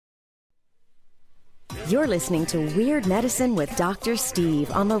You're listening to Weird Medicine with Dr.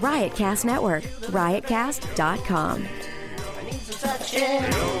 Steve on the Riotcast Network, riotcast.com. I need some touching. In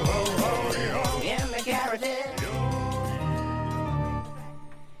the carotid.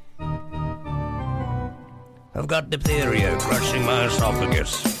 I've got diphtheria crushing my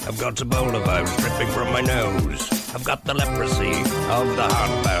esophagus. I've got Ebola virus dripping from my nose. I've got the leprosy of the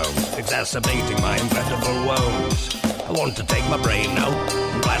heart valve, exacerbating my incredible woes. I want to take my brain out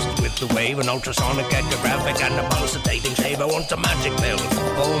and blast it with the wave, an ultrasonic, echographic, and a pulsating shave. I want a magic pill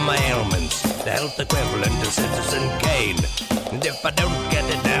for all my ailments, the health equivalent to Citizen Kane. And if I don't get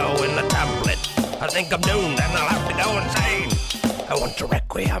it now in the tablet, I think I'm doomed and I'll have to go insane. I want a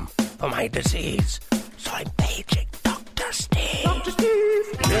requiem for my disease, so I'm paging Dr. Steve. Dr. Steve.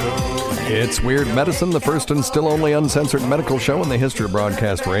 It's Weird Medicine, the first and still only uncensored medical show in the history of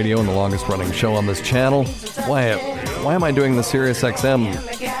broadcast radio and the longest running show on this channel. Why am I doing the Sirius XM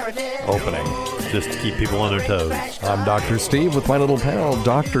opening? Just to keep people on their toes. I'm Dr. Steve with my little pal,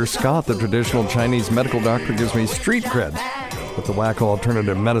 Dr. Scott, the traditional Chinese medical doctor, gives me street cred with the wacko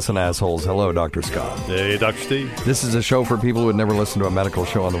alternative medicine assholes. Hello, Dr. Scott. Hey, Dr. Steve. This is a show for people who would never listen to a medical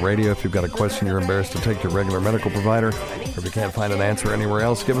show on the radio. If you've got a question you're embarrassed to take to your regular medical provider, or if you can't find an answer anywhere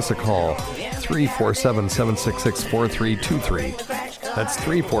else, give us a call. 347-766-4323. That's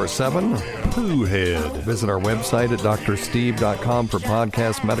 347-POOHEAD. Visit our website at drsteve.com for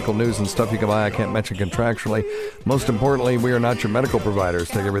podcasts, medical news, and stuff you can buy I can't mention contractually. Most importantly, we are not your medical providers.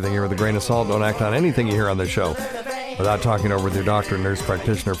 Take everything here with a grain of salt. Don't act on anything you hear on this show without talking over with your doctor, nurse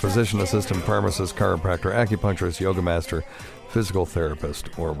practitioner, physician assistant, pharmacist, chiropractor, acupuncturist, yoga master, physical therapist,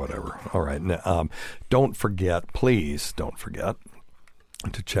 or whatever. All right. Don't forget, please don't forget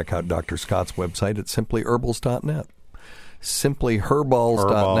to check out Dr. Scott's website at simplyherbals.net. Simplyherbals.net.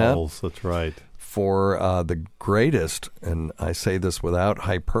 Herbals, that's right. For the greatest, and I say this without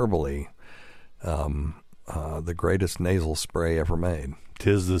hyperbole, the greatest nasal spray ever made.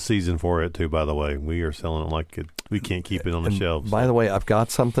 'Tis the season for it, too, by the way. We are selling it like it. We can't keep it on the shelves. By the way, I've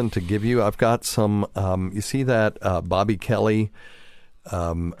got something to give you. I've got some, you see that Bobby Kelly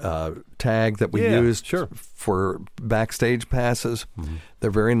tag that we used for backstage passes? Mm-hmm.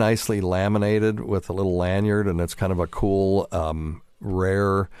 They're very nicely laminated with a little lanyard, and it's kind of a cool,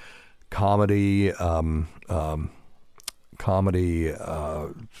 rare comedy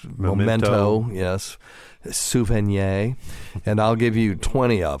memento, yes, souvenir, and I'll give you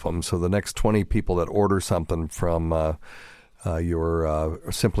 20 of them. So the next 20 people that order something from your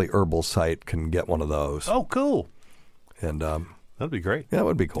Simply Herbal site can get one of those. Oh, cool! And that'd be great. Yeah, that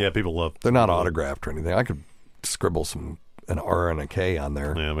would be cool. Yeah, people love. They're not autographed or anything. I could scribble an R and a K on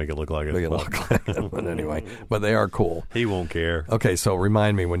there. Yeah, make it look like it. Make it look like it. But anyway, but they are cool. He won't care. Okay, so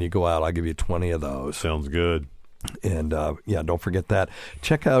remind me when you go out. I'll give you 20 of those. Sounds good. And, don't forget that.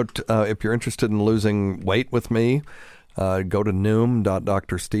 Check out, if you're interested in losing weight with me, go to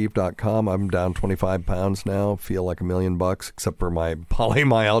noom.drsteve.com. I'm down 25 pounds now. Feel like $1,000,000, except for my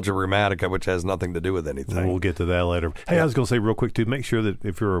polymyalgia rheumatica, which has nothing to do with anything. We'll get to that later. Hey, I was going to say real quick, too, make sure that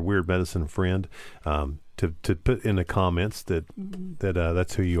if you're a Weird Medicine friend, to put in the comments that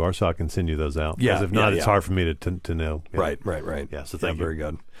that's who you are, so I can send you those out. Yeah. Because if not, it's hard for me to know. Yeah. Right. Yeah, so thank you. Very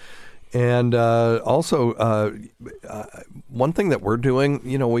good. And also, one thing that we're doing,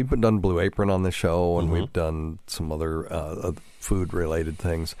 we've done Blue Apron on the show, and we've done some other food-related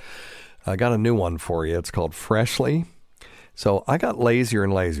things. I got a new one for you. It's called Freshly. So I got lazier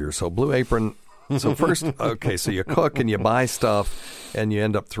and lazier. So Blue Apron, so first, okay, so you cook and you buy stuff, and you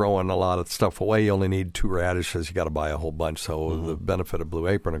end up throwing a lot of stuff away. You only need 2 radishes. You got to buy a whole bunch. So the benefit of Blue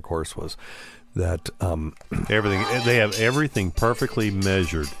Apron, of course, was that they have everything perfectly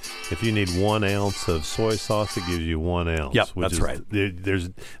measured. If you need 1 ounce of soy sauce, it gives you 1 ounce. Yep, that's right. They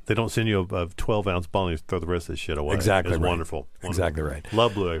don't send you a 12-ounce bottle and you throw the rest of this shit away. Exactly, it's right. Wonderful. Exactly right.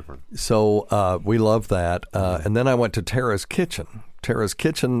 Love Blue Apron. So we love that. And then I went to Tara's Kitchen. Tara's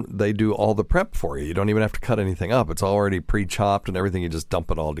Kitchen, they do all the prep for you. You don't even have to cut anything up. It's already pre-chopped and everything. You just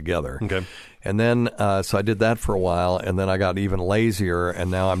dump it all together. Okay. And then, so I did that for a while, and then I got even lazier, and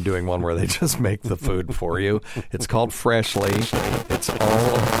now I'm doing one where they just make the food for you. It's called Freshly. It's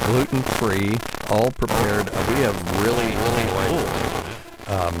all gluten-free, all prepared. We have really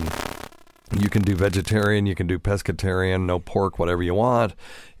you can do vegetarian, you can do pescatarian, no pork, whatever you want.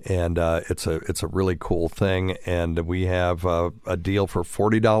 And it's a really cool thing. And we have a deal for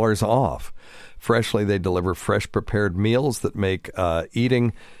 $40 off. Freshly, they deliver fresh prepared meals that make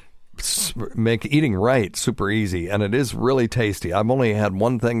eating right super easy, and it is really tasty. I've only had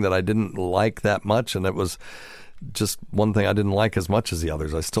one thing that I didn't like that much, and it was just one thing I didn't like as much as the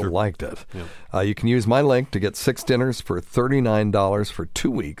others. I still liked it. You can use my link to get 6 dinners for $39 for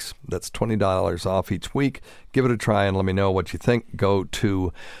 2 weeks. That's $20 off each week. Give it a try and let me know what you think. Go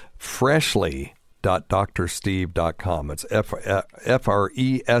to freshly.drsteve.com. It's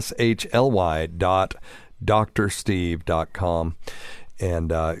freshly.drsteve.com.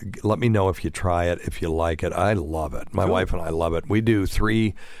 And let me know if you try it, if you like it. I love it. My wife and I love it. We do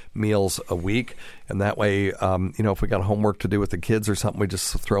 3 meals a week, and that way, if we got homework to do with the kids or something, we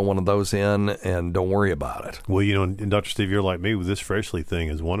just throw one of those in and don't worry about it. Well, and Dr. Steve, you're like me with this Freshly thing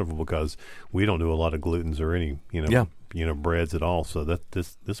is wonderful because we don't do a lot of glutens or any, breads at all. So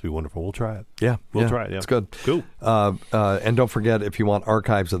this will be wonderful. We'll try it. Yeah, we'll try it. Yeah, it's good. Cool. And don't forget, if you want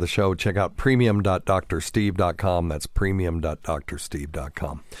archives of the show, check out premium.drsteve.com. That's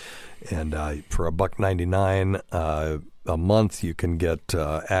premium.drsteve.com. And for $1.99 a month, you can get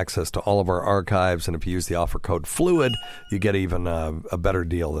access to all of our archives. And if you use the offer code FLUID, you get even a better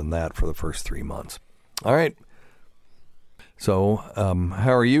deal than that for the first 3 months. All right. So,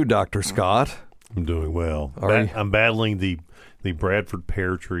 how are you, Dr. Scott? I'm doing well. I'm battling the Bradford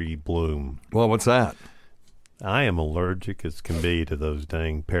pear tree bloom. Well, what's that? I am allergic as can be to those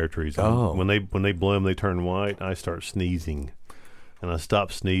dang pear trees. Oh. When they bloom, they turn white. I start sneezing, and I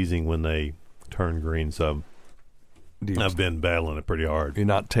stop sneezing when they turn green. So I've been battling it pretty hard. You're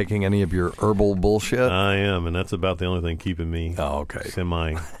not taking any of your herbal bullshit? I am, and that's about the only thing keeping me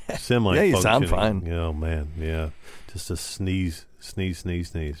semi Yeah, you sound fine. Oh, man, yeah. Just a sneeze,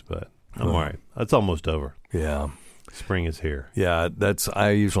 but I'm all right. It's almost over. Yeah. Spring is here. Yeah,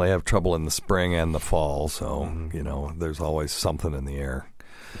 I usually have trouble in the spring and the fall, so, there's always something in the air.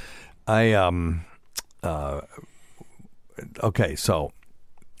 Okay, so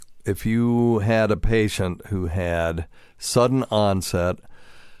if you had a patient who had sudden onset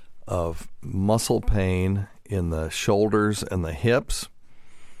of muscle pain in the shoulders and the hips,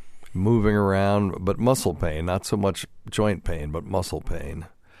 moving around, but muscle pain, not so much joint pain, but muscle pain,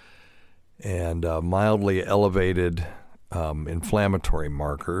 and mildly elevated inflammatory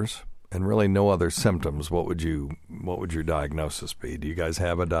markers, and really no other symptoms, what would your diagnosis be? Do you guys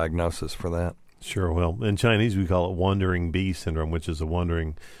have a diagnosis for that? Sure. Well, in Chinese we call it wandering bee syndrome, which is a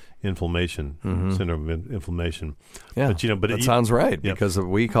wandering inflammation syndrome of inflammation. Yeah, but it sounds right because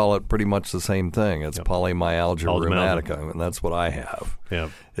we call it pretty much the same thing. It's polymyalgia rheumatica, and that's what I have. Yeah,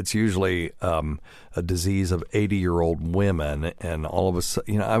 it's usually a disease of 80-year-old women, and all of a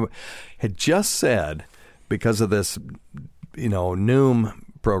sudden, I had just said because of this, Noom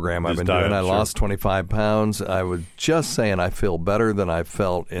program I've been doing, I lost 25 pounds. I was just saying I feel better than I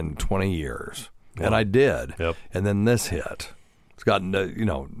felt in 20 years, and I did. Yep. And then this hit. It's got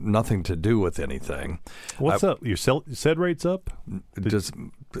nothing to do with anything. What's up? Your SED rate's up? Just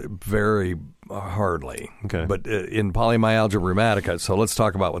very hardly. Okay. But in polymyalgia rheumatica, so let's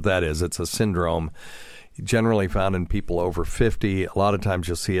talk about what that is. It's a syndrome generally found in people over 50. A lot of times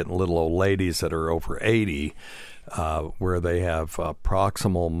you'll see it in little old ladies that are over 80, where they have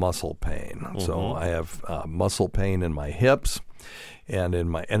proximal muscle pain. Mm-hmm. So I have muscle pain in my hips. And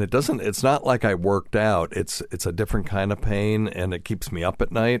it's not like I worked out. It's a different kind of pain, and it keeps me up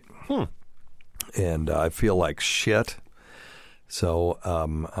at night. And I feel like shit. So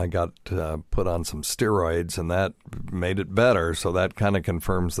I got put on some steroids, and that made it better. So that kind of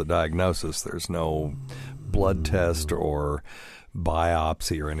confirms the diagnosis. There's no blood test or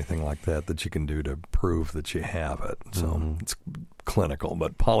biopsy or anything like that you can do to prove that you have it. So it's clinical.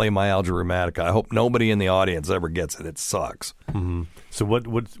 But polymyalgia rheumatica, I hope nobody in the audience ever gets it. It sucks. Mm-hmm. So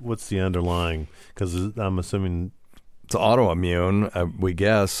what's the underlying? Because I'm assuming it's autoimmune. We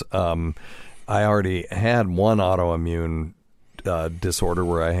guess. I already had one autoimmune disorder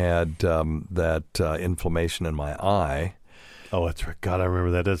where I had that inflammation in my eye. Oh, that's right. God, I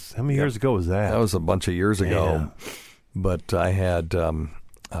remember that. How many years ago was that? That was a bunch of years ago. But I had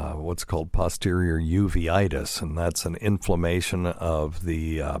what's called posterior uveitis, and that's an inflammation of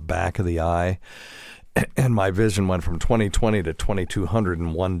the back of the eye. And my vision went from 20/20 to 2200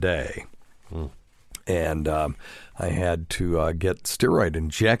 in one day. And I had to get steroid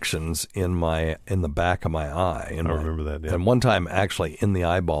injections in the back of my eye. I remember that, yeah. And one time actually in the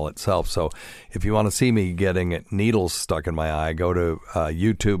eyeball itself. So if you want to see me getting needles stuck in my eye, go to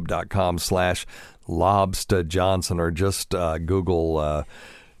youtube.com/Lobster Johnson, or just Google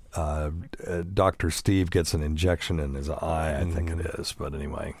Dr. Steve gets an injection in his eye, I think it is. But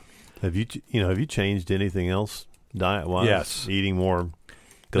anyway. Have you changed anything else diet-wise? Yes. Eating more?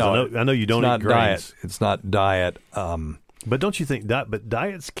 No, I know you don't eat grains. Diet. It's not diet. But don't you think but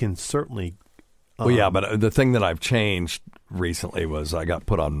diets can certainly... well, yeah, but the thing that I've changed recently was I got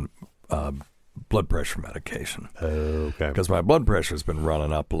put on blood pressure medication. Okay. Because my blood pressure's been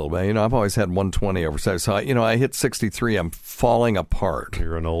running up a little bit. I've always had 120 over 70. So, I hit 63. I'm falling apart.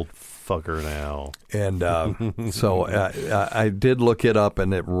 You're an old fucker now. And so I did look it up,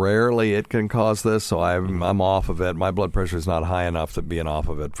 and it can cause this. So I'm off of it. My blood pressure is not high enough that being off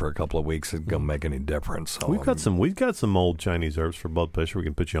of it for a couple of weeks is going to make any difference. So we've got some old Chinese herbs for blood pressure we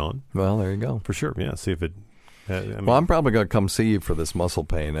can put you on. Well, there you go. For sure. Yeah. See if it. Well, I'm probably going to come see you for this muscle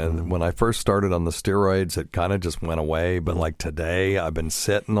pain. And when I first started on the steroids, it kind of just went away. But like today, I've been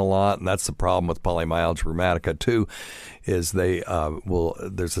sitting a lot, and that's the problem with polymyalgia rheumatica too. Is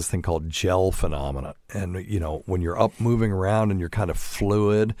there's this thing called gel phenomena, and when you're up moving around and you're kind of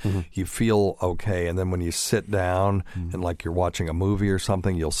fluid, you feel okay, and then when you sit down and like you're watching a movie or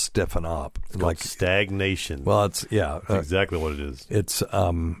something, you'll stiffen up. It's like stagnation. Well, it's exactly what it is. It's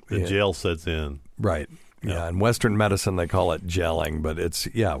the gel sets in. Right. Yeah, in Western medicine they call it gelling, but it's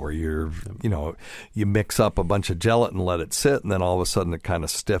where you mix up a bunch of gelatin and let it sit, and then all of a sudden it kind of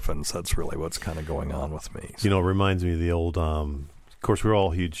stiffens. That's really what's kind of going on with me. So. It reminds me of the old. Of course, we're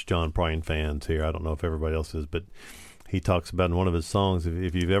all huge John Prine fans here. I don't know if everybody else is, but he talks about in one of his songs.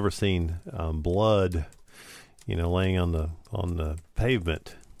 If you've ever seen blood, laying on the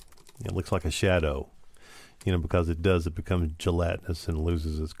pavement, it looks like a shadow. Because it becomes gelatinous and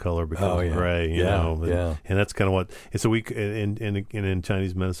loses its color, becomes gray. And that's kind of what. And so in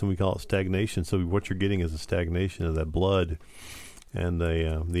Chinese medicine we call it stagnation. So what you're getting is a stagnation of that blood and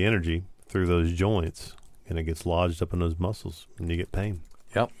the energy through those joints, and it gets lodged up in those muscles, and you get pain.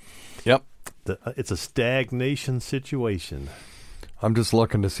 Yep. It's a stagnation situation. I'm just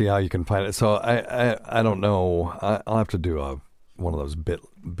looking to see how you can find it. So I don't know. I'll have to do one of those bit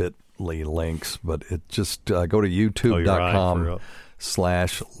links, but it just go to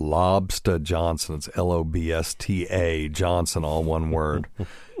youtube.com/Lobsta Johnson. It's LOBSTA Johnson, all one word. And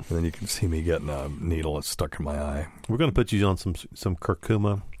then you can see me getting a needle that's stuck in my eye. We're going to put you on some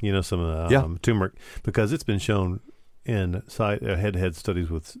curcuma, some turmeric, because it's been shown in head-to-head studies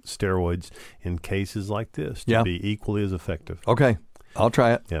with steroids in cases like this to be equally as effective. Okay, I'll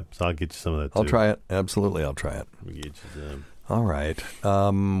try it. Yeah, so I'll get you some of that too. I'll try it. Absolutely, I'll try it. We'll get you some. All right.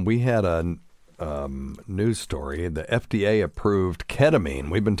 We had a news story. The FDA approved ketamine.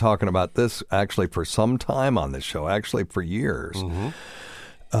 We've been talking about this actually for some time on this show, actually for years.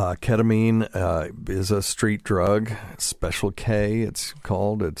 Ketamine is a street drug, Special K it's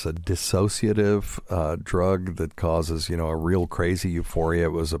called. It's a dissociative drug that causes, a real crazy euphoria.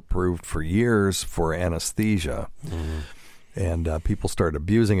 It was approved for years for anesthesia. And people started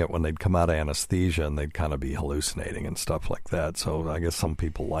abusing it when they'd come out of anesthesia, and they'd kind of be hallucinating and stuff like that. So I guess some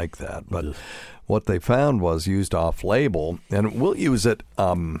people like that. But what they found was used off-label, and we'll use it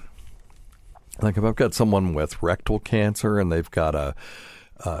like if I've got someone with rectal cancer and they've got a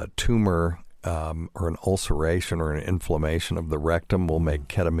tumor or an ulceration or an inflammation of the rectum, we'll make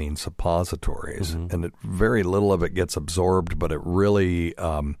ketamine suppositories. And very little of it gets absorbed, but it really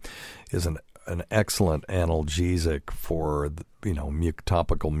is an excellent analgesic for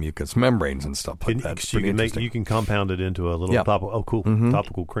topical mucous membranes and stuff like that. You can compound it into a little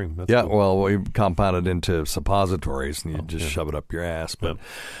topical cream. That's cool. Well, we compound it into suppositories, and you just shove it up your ass. But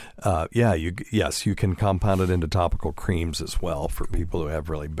you can compound it into topical creams as well for people who have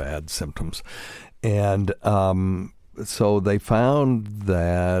really bad symptoms. And so they found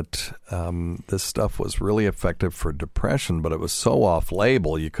that this stuff was really effective for depression, but it was so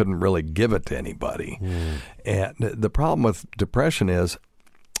off-label you couldn't really give it to anybody. And the problem with depression is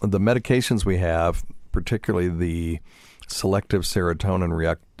the medications we have, particularly the selective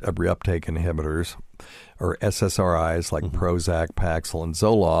serotonin reuptake inhibitors, or SSRIs like Prozac, Paxil, and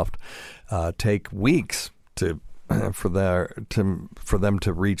Zoloft, take weeks for them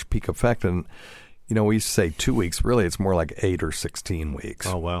to reach peak effect. And we used to say 2 weeks. Really, it's more like 8 or 16 weeks.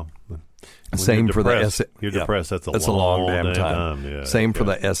 Oh, wow. Same for the You're depressed. That's a long damn time. Yeah, Same for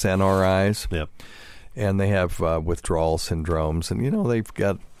the SNRIs. Yep. And they have withdrawal syndromes. And, they've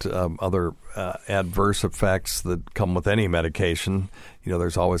got other adverse effects that come with any medication.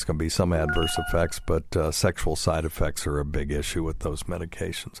 There's always going to be some adverse effects, but sexual side effects are a big issue with those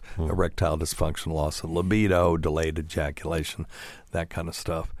medications. Erectile dysfunction, loss of libido, delayed ejaculation, that kind of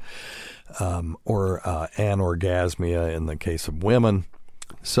stuff. Or anorgasmia in the case of women.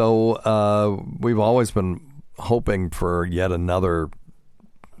 So we've always been hoping for yet another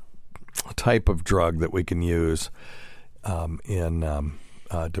type of drug that we can use in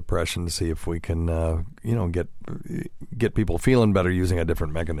depression to see if we can, get people feeling better using a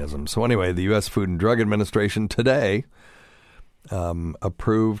different mechanism. So anyway, the U.S. Food and Drug Administration today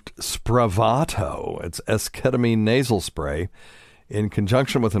approved Spravato. It's esketamine nasal spray in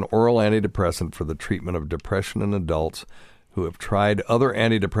conjunction with an oral antidepressant for the treatment of depression in adults who have tried other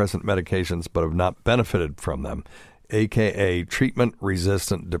antidepressant medications but have not benefited from them, a.k.a.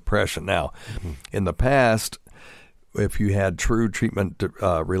 treatment-resistant depression. Now, in the past, if you had true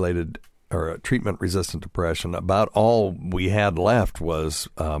treatment-related or treatment-resistant depression, about all we had left was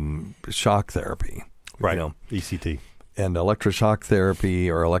shock therapy. Right, ECT. And electroshock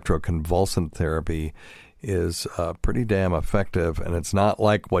therapy or electroconvulsant therapy is pretty damn effective, and it's not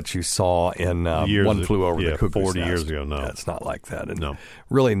like what you saw in One Flew Over the Cuckoo's 40 Nest. years ago, no. It's not like that. It No.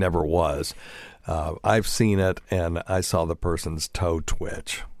 really never was. I've seen it, and I saw the person's toe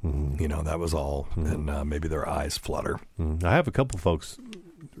twitch. That was all, and maybe their eyes flutter. I have a couple folks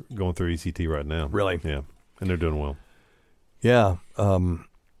going through ECT right now. Really? Yeah, and they're doing well. Yeah.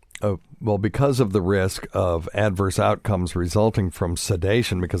 Well, because of the risk of adverse outcomes resulting from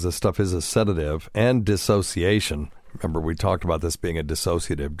sedation, because this stuff is a sedative, and dissociation. Remember, we talked about this being a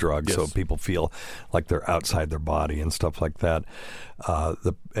dissociative drug, Yes. so people feel like they're outside their body and stuff like that.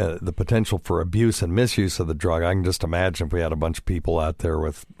 The potential for abuse and misuse of the drug, I can just imagine if we had a bunch of people out there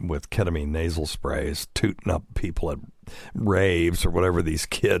with ketamine nasal sprays tooting up people at raves or whatever these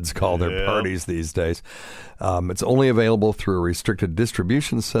kids call their parties these days. It's only available through a restricted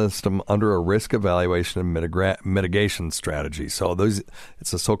distribution system under a risk evaluation and mitigation strategy. So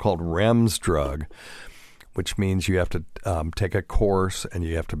it's a so-called REMS drug, which means you have to take a course and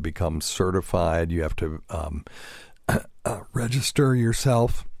you have to become certified. You have to register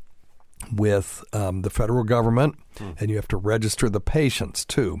yourself with the federal government, and you have to register the patients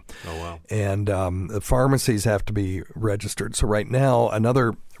too. Oh, wow. And the pharmacies have to be registered. So right now,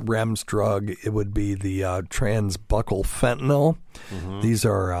 another REMS drug, it would be the transbuccal fentanyl. These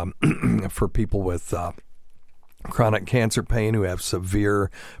are for people with chronic cancer pain who have severe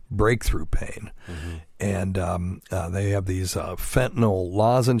breakthrough pain. And they have these fentanyl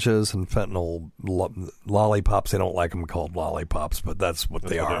lozenges and fentanyl lollipops. They don't like them called lollipops, but that's what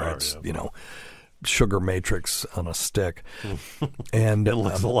they are. It's, sugar matrix on a stick. And It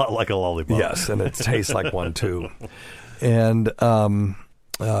looks a lot like a lollipop. yes, and it tastes like one too. And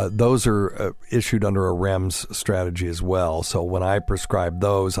those are issued under a REMS strategy as well. So when I prescribe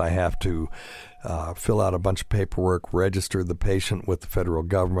those, I have to fill out a bunch of paperwork, register the patient with the federal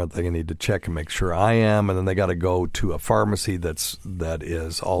government. They need to check and make sure I am, and then they got to go to a pharmacy that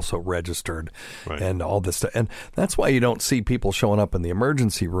is also registered, and all this stuff. And that's why you don't see people showing up in the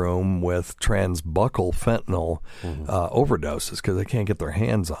emergency room with transbuccal fentanyl overdoses, because they can't get their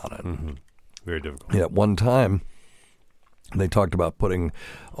hands on it. Very difficult. At one time, they talked about putting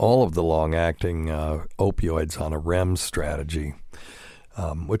all of the long-acting opioids on a REMS strategy,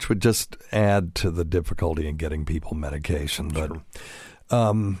 which would just add to the difficulty in getting people medication. But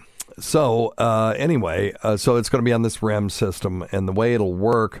anyway, so it's going to be on this REMS system, and the way it'll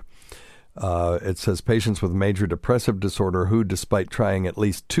work, it says patients with major depressive disorder who, despite trying at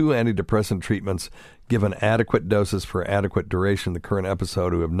least 2 antidepressant treatments, given adequate doses for adequate duration of the current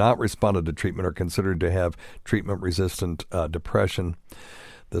episode, who have not responded to treatment, are considered to have treatment-resistant depression.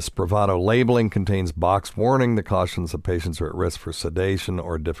 The Spravato labeling contains box warning that cautions that patients are at risk for sedation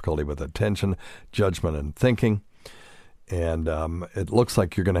or difficulty with attention, judgment, and thinking. And it looks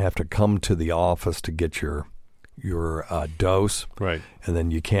like you're going to have to come to the office to get your dose. Right. And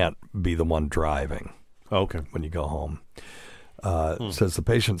then you can't be the one driving when you go home. It says the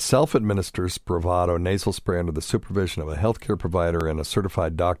patient self-administers Spravato nasal spray under the supervision of a healthcare provider in a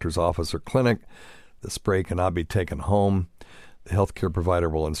certified doctor's office or clinic. The spray cannot be taken home. The healthcare provider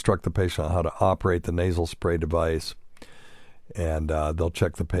will instruct the patient on how to operate the nasal spray device, and they'll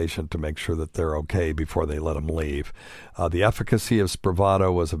check the patient to make sure that they're okay before they let them leave. The efficacy of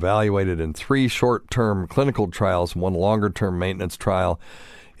Spravato was evaluated in 3 short-term clinical trials and 1 longer-term maintenance trial.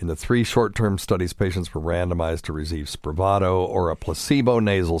 In the 3 short-term studies, patients were randomized to receive Spravato or a placebo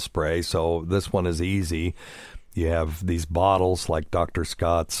nasal spray, so this one is easy. You have these bottles like Dr.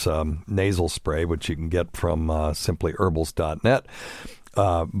 Scott's nasal spray, which you can get from simplyherbals.net.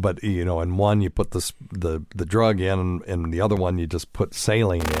 But, in one you put the drug in, and the other one you just put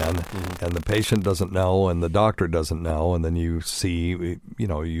saline in, and the patient doesn't know and the doctor doesn't know, and then you see,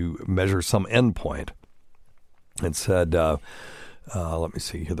 you measure some endpoint. It said... let me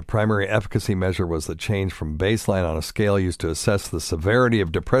see here. The primary efficacy measure was the change from baseline on a scale used to assess the severity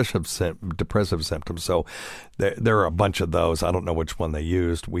of depressive symptoms. So there are a bunch of those. I don't know which one they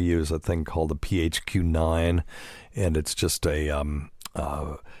used. We use a thing called the PHQ-9, and it's just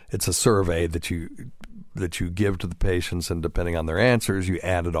it's a survey that you give to the patients, and depending on their answers, you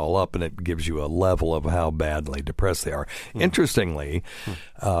add it all up, and it gives you a level of how badly depressed they are. Interestingly,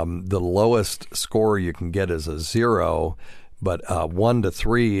 the lowest score you can get is a 0. But 1 to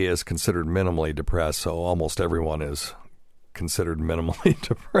 3 is considered minimally depressed, so almost everyone is considered minimally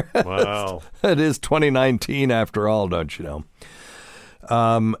depressed. Wow. It is 2019 after all, don't you know?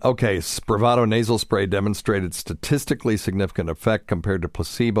 Okay, Spravato nasal spray demonstrated statistically significant effect compared to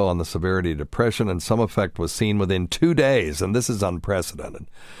placebo on the severity of depression, and some effect was seen within 2 days, and this is unprecedented.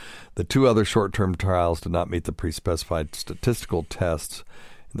 The 2 other short-term trials did not meet the pre-specified statistical tests.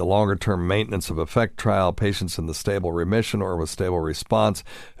 In the longer-term maintenance of effect trial, patients in the stable remission or with stable response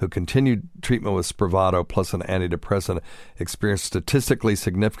who continued treatment with Spravato plus an antidepressant experienced statistically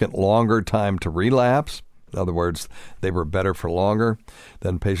significant longer time to relapse. In other words, they were better for longer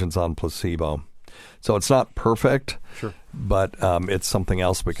than patients on placebo. So it's not perfect, Sure. but it's something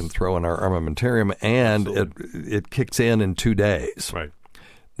else we can throw in our armamentarium, and it kicks in 2 days. Right.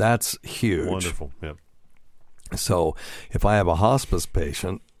 That's huge. Wonderful. Yep. So if I have a hospice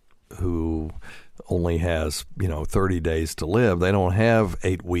patient who only has, 30 days to live, they don't have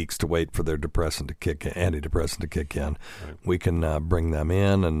 8 weeks to wait for their antidepressant to kick in. Right. We can bring them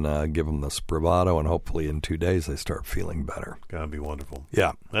in and give them the Spravato, and hopefully in 2 days they start feeling better. Gotta be wonderful.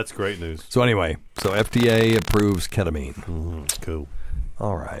 Yeah. That's great news. So anyway, FDA approves ketamine. Mm-hmm. Cool.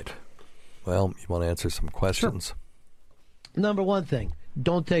 All right. Well, you want to answer some questions? Number one thing,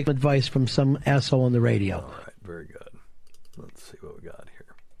 don't take advice from some asshole on the radio. All right. Very good. Let's see what we got here.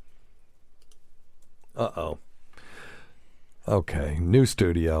 Uh-oh. Okay. New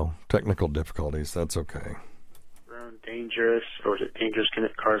studio. Technical difficulties. That's okay. Around dangerous, or is it dangerous can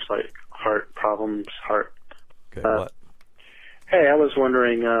it cause like heart problems, Okay. What? Hey, I was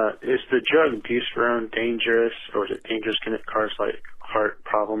wondering, is the drug buspirone dangerous, or is it dangerous can it cause like heart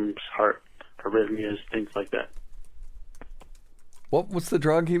problems, heart arrhythmias, things like that? What was the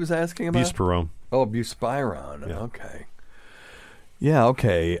drug he was asking about? Buspirone. Oh, buspirone. Yeah. Okay. Yeah,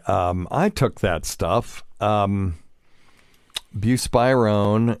 okay. I took that stuff.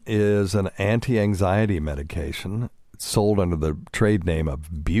 Buspirone is an anti-anxiety medication. It's sold under the trade name of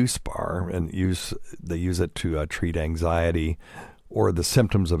Buspar, and they use it to treat anxiety or the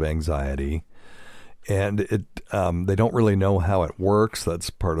symptoms of anxiety. And they don't really know how it works. That's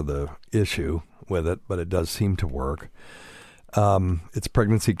part of the issue with it, but it does seem to work. It's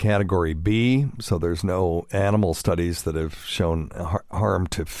pregnancy category B, so there's no animal studies that have shown harm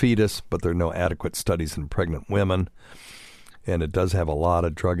to fetus, but there are no adequate studies in pregnant women. And it does have a lot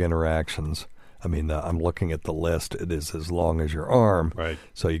of drug interactions. I mean, I'm looking at the list. It is as long as your arm. Right.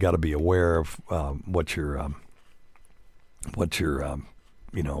 So you got to be aware of what you're on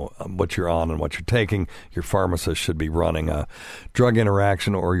and what you're taking. Your pharmacist should be running a drug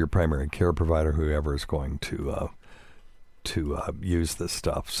interaction, or your primary care provider, whoever is going to use this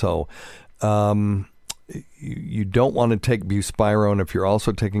stuff. So you don't want to take buspirone if you're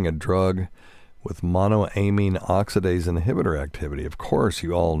also taking a drug with monoamine oxidase inhibitor activity. Of course,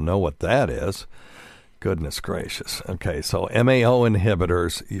 you all know what that is. Goodness gracious. Okay, so MAO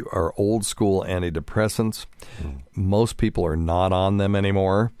inhibitors are old school antidepressants. Most people are not on them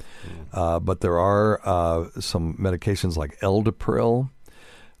anymore, but there are some medications like Eldepril,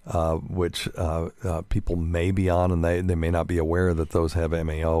 which people may be on, and they may not be aware that those have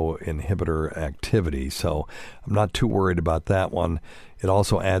MAO inhibitor activity. So I'm not too worried about that one. It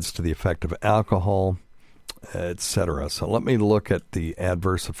also adds to the effect of alcohol, etc. So let me look at the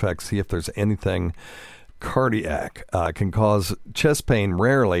adverse effects, see if there's anything cardiac. Can cause chest pain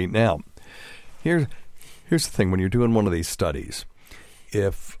rarely. Now, here's the thing. When you're doing one of these studies,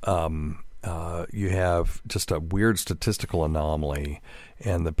 if you have just a weird statistical anomaly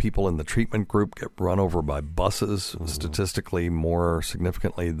and the people in the treatment group get run over by buses statistically more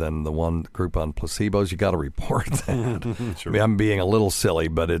significantly than the one group on placebos, you got to report that. Sure. I mean, I'm being a little silly,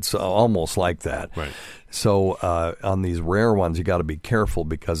 but it's almost like that. Right. So on these rare ones, you got to be careful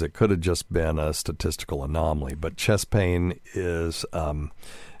because it could have just been a statistical anomaly. But chest pain is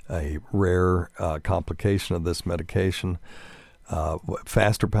a rare complication of this medication.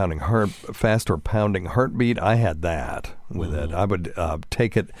 Faster pounding heartbeat. I had that with it. I would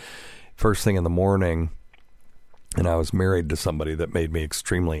take it first thing in the morning, and I was married to somebody that made me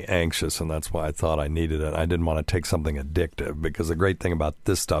extremely anxious, and that's why I thought I needed it. I didn't want to take something addictive, because the great thing about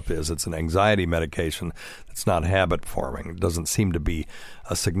this stuff is it's an anxiety medication that's not habit forming. It doesn't seem to be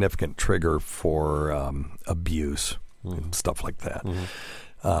a significant trigger for abuse and stuff like that.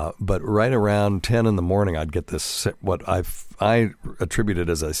 But right around 10 in the morning, I'd get this, what I attributed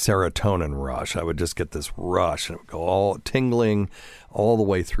as a serotonin rush. I would just get this rush, and it would go all tingling all the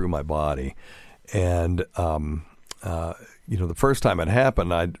way through my body. And, the first time it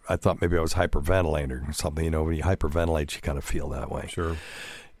happened, I thought maybe I was hyperventilating or something. When you hyperventilate, you kind of feel that way. Sure.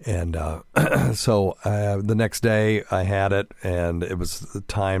 And so the next day I had it, and it was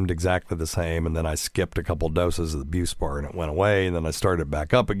timed exactly the same. And then I skipped a couple doses of the Buspar, and it went away. And then I started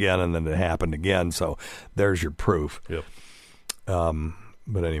back up again, and then it happened again. So there's your proof. Yep.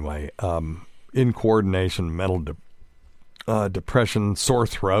 But anyway, in coordination, mental depression, sore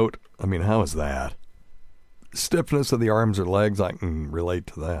throat. I mean, how is that? Stiffness of the arms or legs, I can relate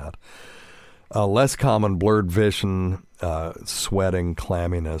to that. Less common, blurred vision, sweating,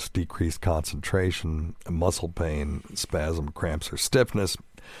 clamminess, decreased concentration, muscle pain, spasm, cramps, or stiffness.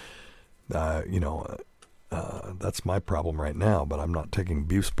 That's my problem right now, but I'm not taking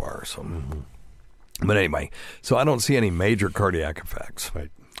Buspar. So. But anyway, so I don't see any major cardiac effects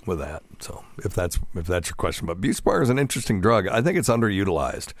with that. So if that's your question, but Buspar is an interesting drug. I think it's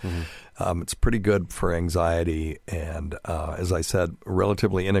underutilized. It's pretty good for anxiety, and as I said,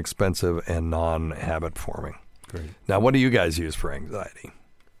 relatively inexpensive and non-habit forming. Great. Now, what do you guys use for anxiety?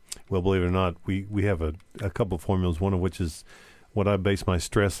 Well, believe it or not, we have a couple of formulas. One of which is what I base my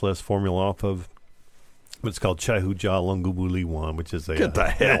stress less formula off of. It's called Chahuja Lungubuliwan, which is a get the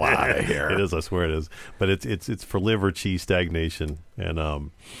hell out of here. It is, I swear it is. But it's for liver qi stagnation,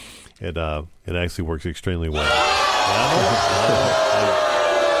 and it actually works extremely well.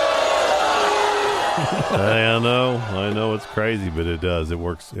 I know it's crazy, but it does. It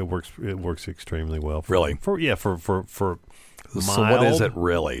works extremely well. Really? For mild, so what is it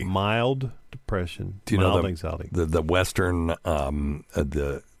really? Mild depression. Do you mild know anxiety? The Western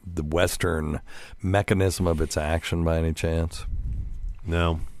the Western mechanism of its action by any chance?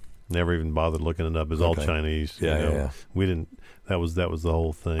 No, never even bothered looking it up. It was all Chinese. Yeah. We didn't. That was the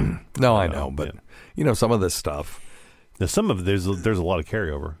whole thing. No, I know, but some of this stuff. Now, some of it, there's a lot of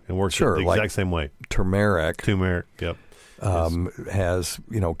carryover and works the exact same way. Turmeric. Yep. Has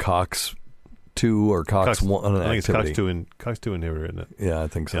COX 2 or COX 1 I think activity. It's COX 2 inhibitor, isn't it? Yeah, I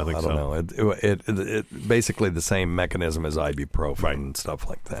think so. Yeah, I don't know. It basically the same mechanism as ibuprofen and stuff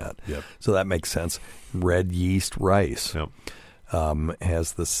like that. Yep. So that makes sense. Red yeast rice Yep.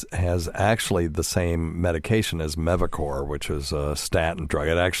 has actually the same medication as Mevacor, which is a statin drug.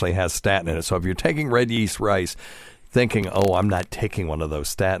 It actually has statin in it. So if you're taking red yeast rice, thinking, "Oh, I'm not taking one of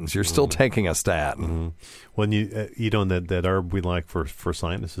those statins," you're still taking a statin. When you that herb we like for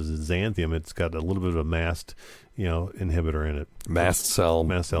sinuses is xanthium. It's got a little bit of a mast inhibitor in it. Mast cell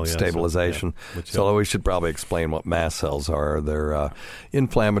stabilization. So we should probably explain what mast cells are. They're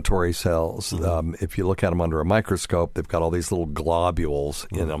inflammatory cells. If you look at them under a microscope, they've got all these little globules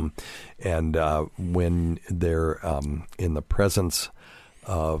in them, and when they're in the presence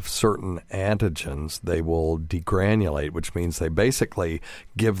of certain antigens, they will degranulate, which means they basically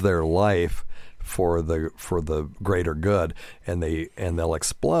give their life for the greater good, and they'll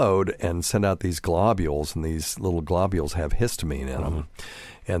explode and send out these globules, and these little globules have histamine in them,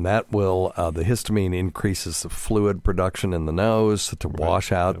 and that will the histamine increases the fluid production in the nose to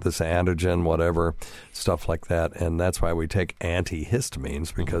wash out this antigen, whatever stuff like that, and that's why we take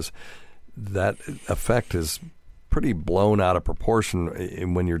antihistamines, because that effect is pretty blown out of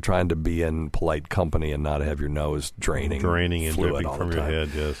proportion when you're trying to be in polite company and not have your nose draining and fluid dripping all from the your time. head.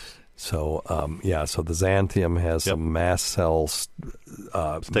 Yes. So so the xanthium has some mast cell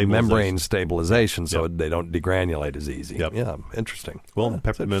membrane stabilization, so they don't degranulate as easy. Yep. Yeah, interesting. Well,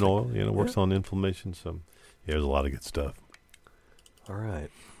 peppermint oil, works on inflammation. So there's a lot of good stuff. All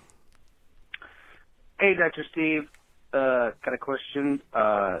right. Hey, Dr. Steve. Got a question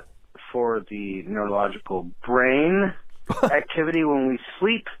for the neurological brain activity when we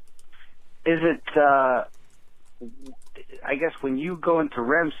sleep. Is it, I guess when you go into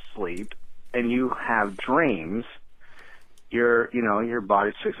REM sleep and you have dreams, your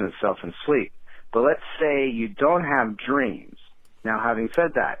body's fixing itself in sleep. But let's say you don't have dreams. Now, having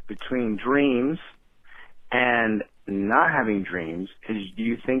said that, between dreams and not having dreams, do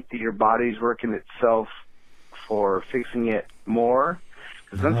you think that your body's working itself for fixing it more?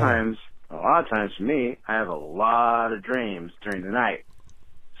 Because sometimes, a lot of times for me, I have a lot of dreams during the night.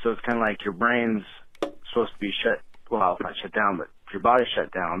 So it's kind of like your brain's supposed to be not shut down, but your body's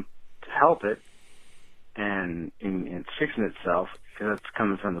shut down to help it, and it's fixing itself because it's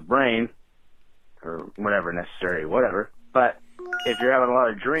coming from the brain or whatever necessary, whatever. But if you're having a lot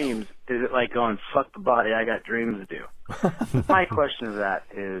of dreams, is it like going, fuck the body, I got dreams to do? My question to that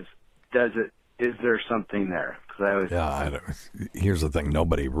is there something there? Here's the thing: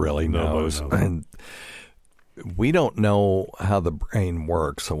 nobody really knows, and we don't know how the brain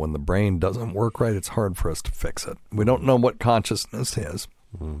works. So when the brain doesn't work right, it's hard for us to fix it. We don't know what consciousness is.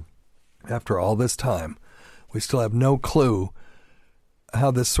 After all this time, we still have no clue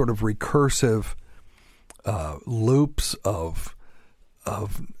how this sort of recursive loops of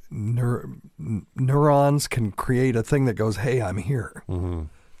neurons can create a thing that goes, "Hey, I'm here." Mm-hmm.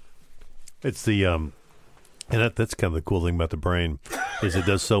 It's the and that's kind of the cool thing about the brain is it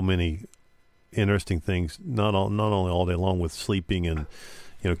does so many interesting things. Not only all day long with sleeping and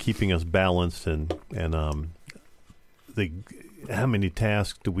keeping us balanced and how many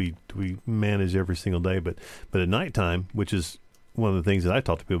tasks do we manage every single day? But at nighttime, which is one of the things that I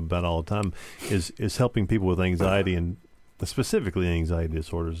talk to people about all the time, is helping people with anxiety and specifically anxiety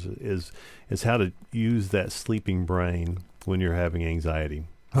disorders is how to use that sleeping brain when you're having anxiety.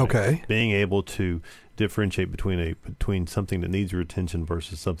 Right? Okay, being able to differentiate between something that needs your attention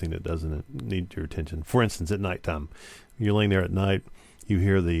versus something that doesn't need your attention. For instance, at nighttime, you're laying there at night, you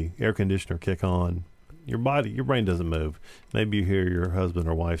hear the air conditioner kick on. Your brain doesn't move. Maybe you hear your husband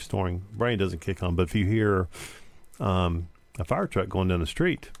or wife snoring. Brain doesn't kick on. But if you hear a fire truck going down the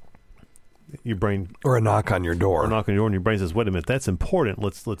street, your brain or a knock on your door, and your brain says, "Wait a minute, that's important.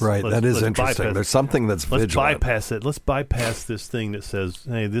 Let's right. That is interesting. There's something that's vigilant. Let's bypass it. Let's bypass this thing that says,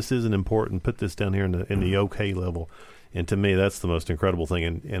 hey, this isn't important. Put this down here in the okay level." And to me, that's the most incredible thing.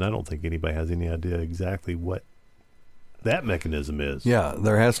 And I don't think anybody has any idea exactly what that mechanism is. Yeah,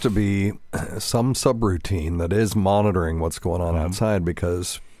 there has to be some subroutine that is monitoring what's going on outside,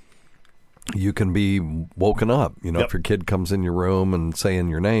 because you can be woken up. If your kid comes in your room and saying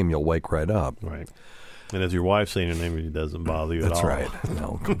your name, you'll wake right up. Right. And as your wife saying your name, it doesn't bother you at all. That's right.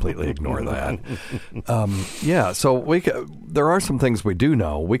 No, completely ignore that. So there are some things we do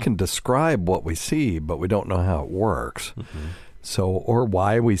know. We can describe what we see, but we don't know how it works. Mm-hmm. So, or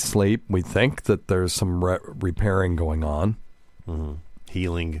why we sleep. We think that there's some repairing going on. Mm-hmm.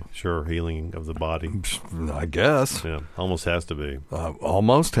 Healing of the body. I guess. Yeah, almost has to be.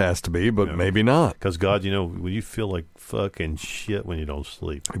 Almost has to be, but maybe not. Because God, you feel like fucking shit when you don't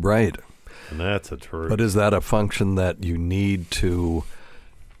sleep. Right. And that's a truth. But is that a function that you need to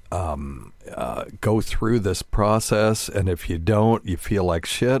go through this process, and if you don't, you feel like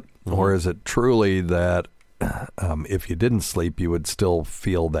shit? Mm-hmm. Or is it truly that if you didn't sleep, you would still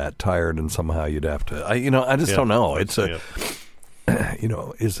feel that tired, and somehow you'd have to? I just don't know. It's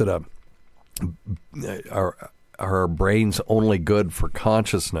is it are our brains only good for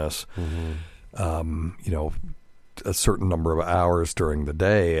consciousness? Mm-hmm. A certain number of hours during the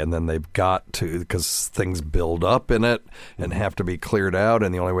day, and then they've got to, because things build up in it and have to be cleared out,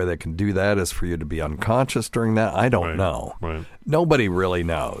 and the only way they can do that is for you to be unconscious during that. I don't know. Right. Nobody really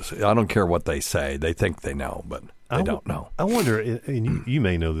knows. I don't care what they say. They think they know, but they don't know. I wonder, and you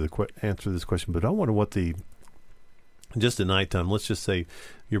may know the answer to this question, but I wonder what just at nighttime, let's just say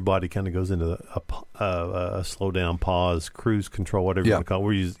your body kind of goes into a slow down, pause, cruise control, whatever you want to call it,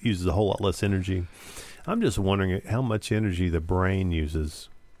 where it uses a whole lot less energy. I'm just wondering how much energy the brain uses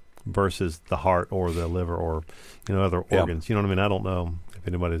versus the heart or the liver or other organs. You know what I mean? I don't know if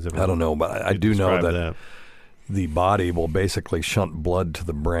anybody's ever. I don't know, but I do know that the body will basically shunt blood to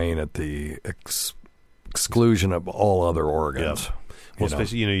the brain at the exclusion of all other organs. Yeah. Well,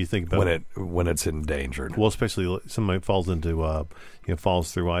 especially you think about when it's endangered. Well, especially somebody falls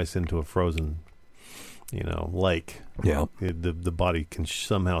falls through ice into a frozen lake. Yeah, the body can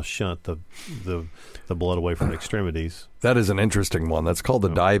somehow shunt the blood away from the extremities. That is an interesting one. That's called the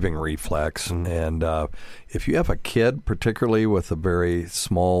diving reflex. Mm-hmm. And if you have a kid, particularly with a very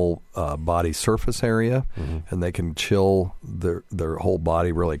small body surface area, mm-hmm. and they can chill their whole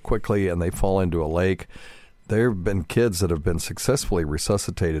body really quickly, and they fall into a lake, there have been kids that have been successfully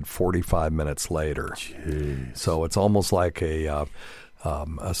resuscitated 45 minutes later. Jeez. So it's almost like a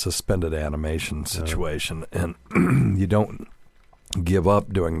suspended animation situation, and you don't give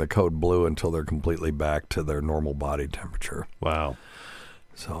up doing the code blue until they're completely back to their normal body temperature. Wow.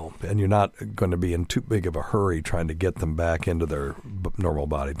 So, and you're not going to be in too big of a hurry trying to get them back into their normal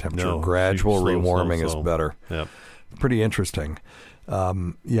body temperature. No, gradual rewarming is better. Yep. Pretty interesting.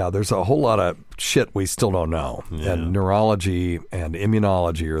 There's a whole lot of shit we still don't know. Yeah. And neurology and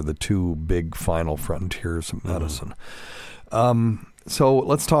immunology are the two big final frontiers of medicine. Mm-hmm. So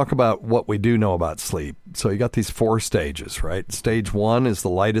let's talk about what we do know about sleep. So you got these 4 stages, right? Stage 1 is the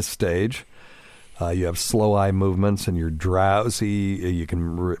lightest stage. You have slow eye movements and you're drowsy. You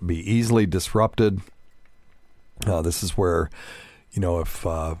can be easily disrupted. This is where, if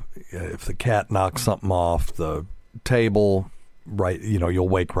the cat knocks something off the table, right, you'll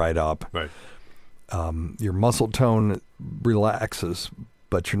wake right up. Right. Your muscle tone relaxes,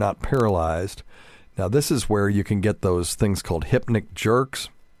 but you're not paralyzed. Now, this is where you can get those things called hypnic jerks,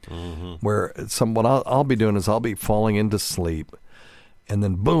 mm-hmm. where what I'll be doing is I'll be falling into sleep, and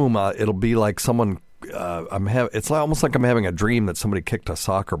then boom, it'll be like someone it's almost like I'm having a dream that somebody kicked a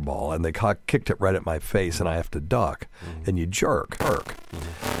soccer ball and they kicked it right at my face and I have to duck, and you jerk.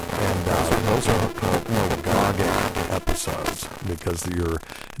 And those are hypnagogic episodes because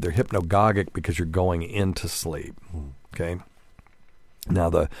they're hypnagogic because you're going into sleep. Okay. Now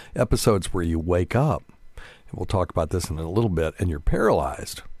the episodes where you wake up, and we'll talk about this in a little bit, and you're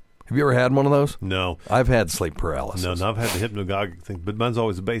paralyzed. Have you ever had one of those? No. I've had sleep paralysis. No, I've had the hypnagogic thing, but mine's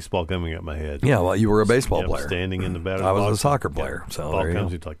always a baseball coming at my head. Yeah, well, you were a baseball player. Standing in the batter's I was box. a soccer player. So ball there you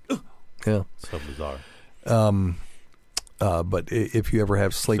comes, go. it's like, yeah. so bizarre. But if you ever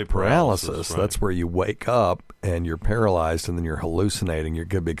have sleep paralysis, right. that's where you wake up and you're paralyzed and then you're hallucinating. You're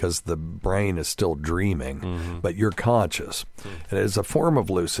good because the brain is still dreaming, but you're conscious. And it is a form of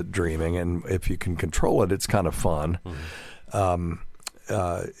lucid dreaming, and if you can control it, it's kind of fun.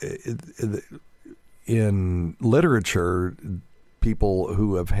 In literature, people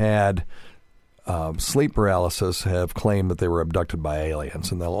who have had sleep paralysis have claimed that they were abducted by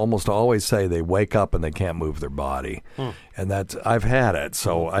aliens, and they'll almost always say they wake up and they can't move their body. And I've had it,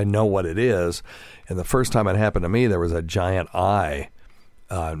 so I know what it is. And the first time it happened to me, there was a giant eye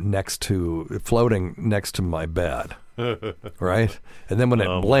floating next to my bed, right? And then when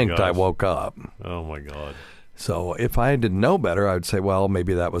it blinked, I woke up. Oh my God. So if I didn't know better, I would say, well,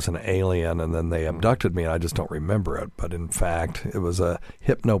 maybe that was an alien and then they abducted me and I just don't remember it. But in fact, it was a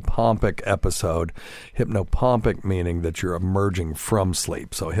hypnopompic episode. Hypnopompic meaning that you're emerging from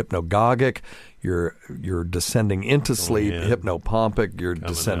sleep. So hypnagogic, you're descending into sleep. Hypnopompic, you're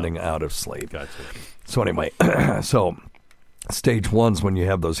descending out of sleep. Gotcha. So anyway, so stage one's when you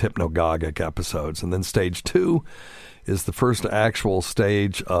have those hypnagogic episodes. And then stage two is the first actual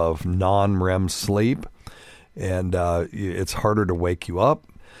stage of non-REM sleep. And it's harder to wake you up,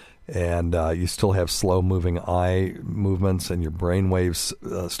 and you still have slow-moving eye movements, and your brain waves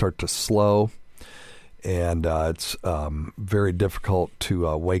start to slow, and it's very difficult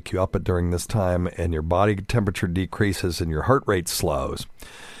to wake you up during this time, and your body temperature decreases, and your heart rate slows.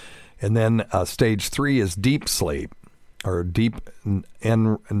 And then stage three is deep sleep, or deep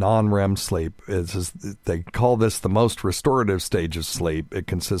non-REM sleep. They call this the most restorative stage of sleep. It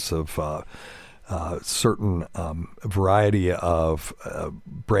consists of certain variety of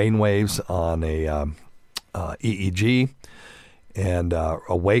brain waves on a EEG, and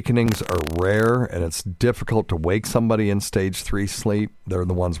awakenings are rare, and it's difficult to wake somebody in stage three sleep. They're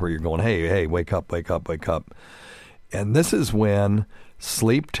the ones where you're going, hey, wake up, wake up, wake up. And this is when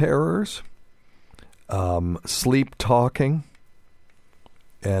sleep terrors, sleep talking,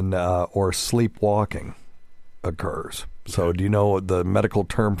 and or sleepwalking occurs. So do you know the medical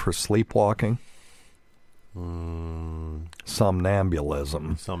term for sleepwalking?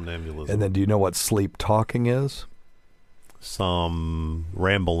 Somnambulism. And then do you know what sleep talking is? Some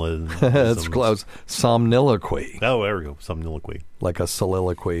rambling. It's close. Somniloquy. Oh, there we go. Somniloquy. Like a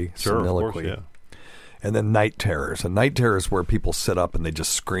soliloquy. Sure, somniloquy. of course, yeah. And then night terrors. And night terrors where people sit up and they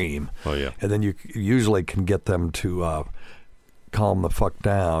just scream. Oh, yeah. And then you usually can get them to calm the fuck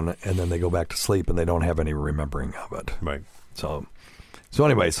down, and then they go back to sleep and they don't have any remembering of it. Right. So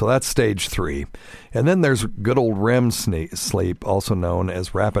anyway, so that's stage three. And then there's good old REM sleep, also known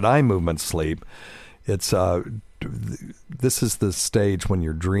as rapid eye movement sleep. It's this is the stage when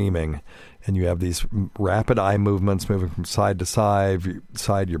you're dreaming and you have these rapid eye movements moving from side to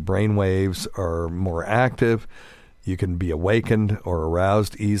side. Your brain waves are more active. You can be awakened or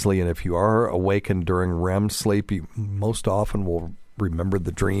aroused easily. And if you are awakened during REM sleep, you most often will remember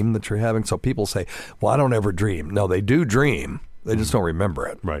the dream that you're having. So people say, well, I don't ever dream. No, they do dream. They just don't remember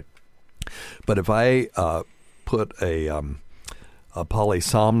it. Right. But if I put a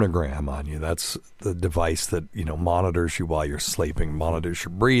polysomnogram on you, that's the device that monitors you while you're sleeping, monitors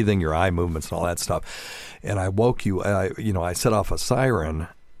your breathing, your eye movements, and all that stuff. And I woke you. I set off a siren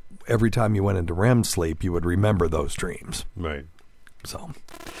every time you went into REM sleep. You would remember those dreams. Right. So,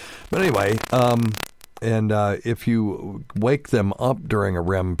 but anyway. And if you wake them up during a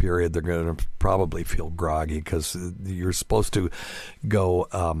REM period, they're going to probably feel groggy because you're supposed to go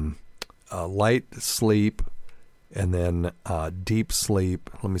light sleep and then deep sleep.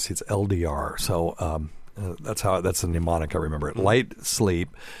 Let me see, it's LDR. So that's the mnemonic I remember it. Light sleep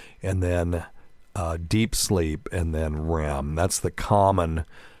and then deep sleep and then REM. That's the common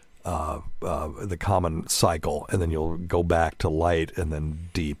cycle, and then you'll go back to light and then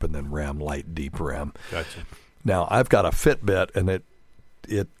deep and then REM, light, deep, REM. Gotcha. Now I've got a Fitbit and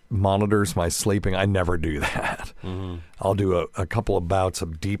it monitors my sleeping. I never do that. Mm-hmm. I'll do a couple of bouts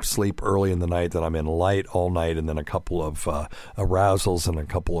of deep sleep early in the night, then I'm in light all night, and then a couple of arousals and a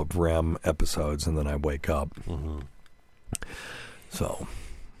couple of REM episodes, and then I wake up. Mm-hmm. So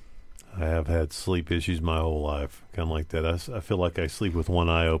I have had sleep issues my whole life, kind of like that. I feel like I sleep with one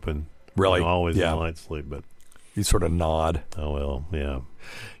eye open. Really? Always Yeah. in light sleep, but You sort of nod. oh well, yeah.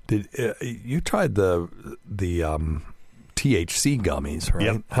 Did you tried the THC gummies, right?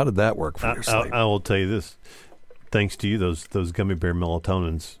 Yep. How did that work for your sleep? I will tell you this. Thanks to you, those gummy bear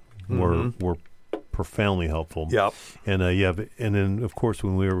melatonins were profoundly helpful. Yep. And and then of course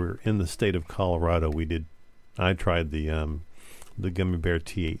when we were in the state of Colorado, I tried the gummy bear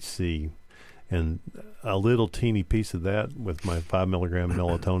THC, and a little teeny piece of that with my 5 milligram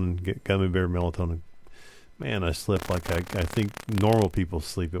melatonin gummy bear melatonin. Man, I slept like I think normal people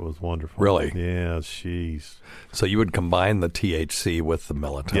sleep. It was wonderful. Really? Yeah. Jeez. So you would combine the THC with the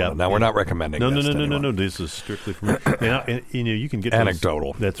melatonin. Yeah. Now we're not recommending No. this to anyone. This is strictly for me. And you can get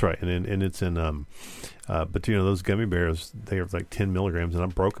Anecdotal. That's right, and it's in but those gummy bears, they are like 10 milligrams, and I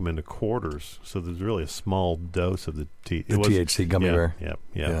broke them into quarters, so there's really a small dose of the THC gummy bear.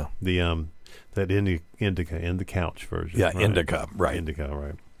 Yeah. The that indica in the couch version. Yeah, right? indica, right. Indica,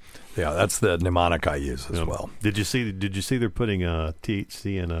 right. Yeah, that's the mnemonic I use as well. Did you see they're putting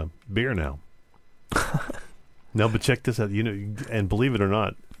THC in a beer now? No, but check this out. And believe it or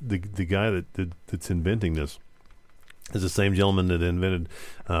not, the guy that's inventing this is the same gentleman that invented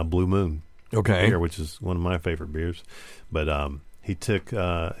Blue Moon beer, which is one of my favorite beers. But he took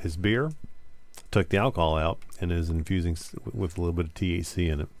his beer, took the alcohol out, and is infusing with a little bit of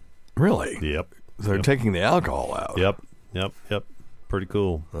THC in it. Really? Yep. So they're taking the alcohol out. Yep. Pretty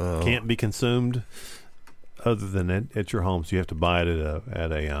cool. Oh. Can't be consumed other than at your home. So you have to buy it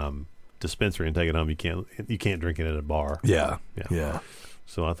at a dispensary and take it home. You can't drink it at a bar. Yeah.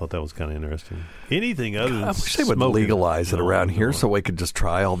 So I thought that was kind of interesting. Anything other than I wish they would smoking, legalize it no, around here no. so we could just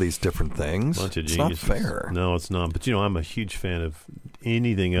try all these different things. Bunch of It's not geniuses. fair. No, it's not. But I'm a huge fan of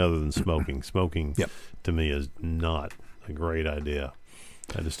anything other than smoking. Smoking to me is not a great idea.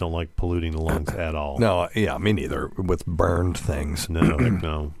 I just don't like polluting the lungs at all. No, yeah, me neither, with burned things. No, heck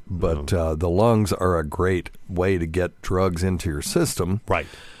no. But the lungs are a great way to get drugs into your system. Right.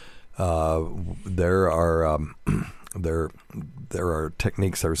 There are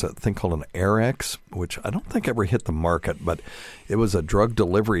techniques. There's a thing called an AirX, which I don't think ever hit the market, but it was a drug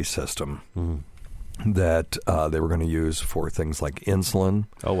delivery system that they were going to use for things like insulin.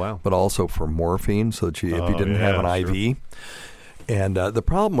 Oh, wow. But also for morphine, so that if you didn't have an IV. And the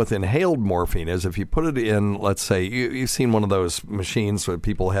problem with inhaled morphine is if you put it in, let's say, you've seen one of those machines where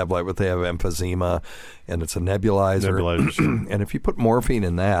people have, like, they have emphysema, and it's a nebulizer. And if you put morphine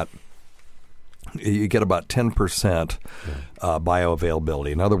in that, you get about 10%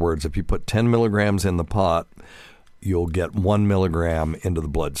 bioavailability. In other words, if you put 10 milligrams in the pot, you'll get 1 milligram into the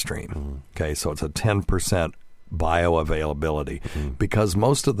bloodstream. Okay, so it's a 10% bioavailability because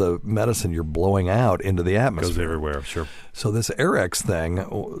most of the medicine you're blowing out into the atmosphere. Goes everywhere, sure. So this AirX thing,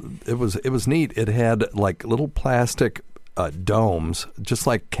 it was neat. It had like little plastic domes, just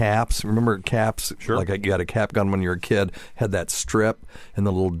like caps. Remember caps? Sure. Like you had a cap gun when you were a kid, had that strip and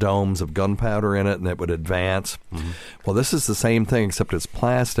the little domes of gunpowder in it, and it would advance. Well, this is the same thing, except it's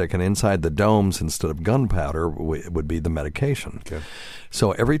plastic, and inside the domes, instead of gunpowder, would be the medication. Okay.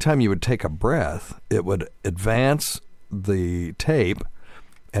 So every time you would take a breath, it would advance the tape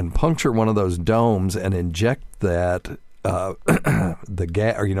and puncture one of those domes and inject that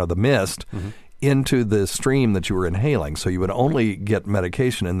the mist into the stream that you were inhaling. So you would only get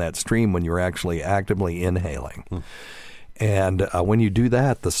medication in that stream when you were actually actively inhaling. And when you do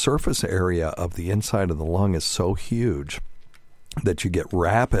that, the surface area of the inside of the lung is so huge that you get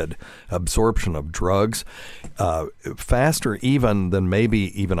rapid absorption of drugs, faster even than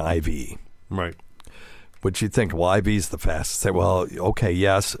maybe even IV. Right. Which you think, well, IV's the fastest. Say, well, okay,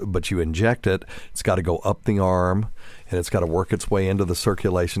 yes, but you inject it. It's got to go up the arm, and it's got to work its way into the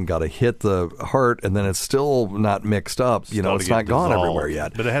circulation, got to hit the heart, and then it's still not mixed up. It's not gone everywhere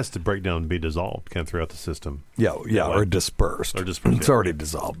yet. But it has to break down and be dissolved kind of throughout the system. Yeah, or dispersed. It's already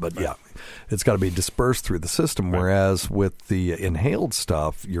dissolved, but it's got to be dispersed through the system, whereas with the inhaled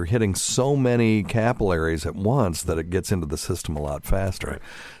stuff, you're hitting so many capillaries at once that it gets into the system a lot faster. Right.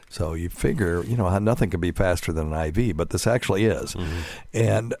 So you figure, nothing can be faster than an IV, but this actually is.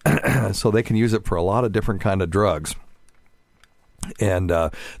 And so they can use it for a lot of different kind of drugs. And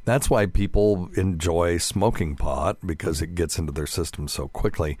that's why people enjoy smoking pot, because it gets into their system so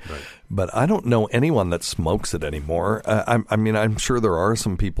quickly. Right. But I don't know anyone that smokes it anymore. I mean, I'm sure there are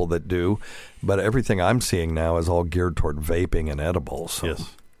some people that do, but everything I'm seeing now is all geared toward vaping and edibles. So,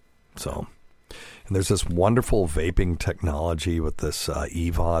 yes. And there's this wonderful vaping technology with this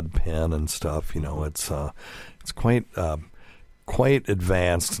EVOD pen and stuff. It's quite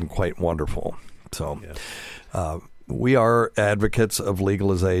advanced and quite wonderful. So. we are advocates of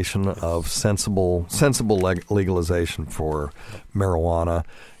legalization, of sensible legalization for marijuana.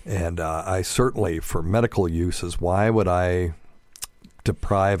 And I certainly, for medical uses, why would I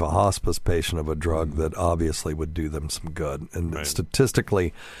deprive a hospice patient of a drug that obviously would do them some good? And Right.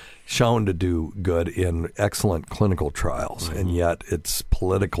 statistically shown to do good in excellent clinical trials. And yet it's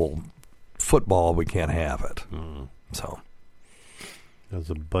political football. We can't have it. So There's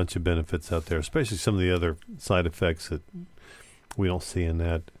a bunch of benefits out there, especially some of the other side effects that we don't see in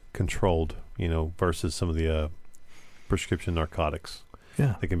that controlled, versus some of the prescription narcotics.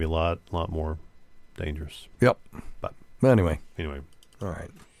 yeah. They can be a lot more dangerous. Yep. But Anyway. All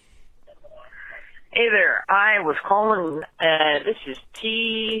right. Hey there, I was calling, this is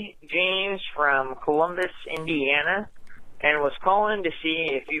T. James from Columbus, Indiana, and was calling to see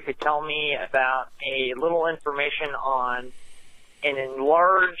if you could tell me about a little information on an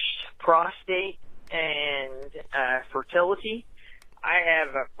enlarged prostate and fertility. I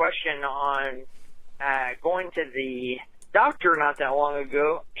have a question on going to the doctor not that long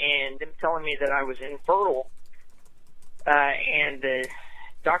ago and them telling me that I was infertile, and the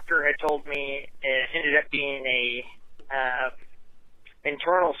doctor had told me it ended up being a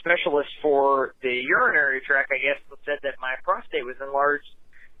internal specialist for the urinary tract, I guess, said that my prostate was enlarged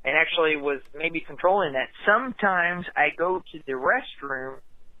and actually was maybe controlling that. Sometimes I go to the restroom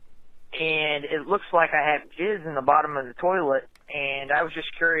and it looks like I have jizz in the bottom of the toilet, and I was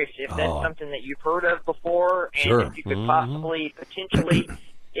just curious if that's something that you've heard of before, and Sure. if you could possibly, potentially,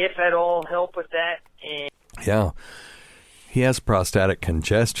 if at all, help with that. And Yeah. He has prostatic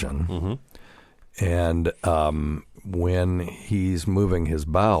congestion, and when he's moving his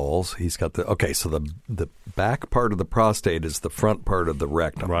bowels, he's got so the back part of the prostate is the front part of the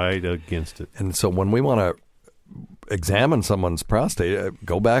rectum. right against it. And so when we want to examine someone's prostate,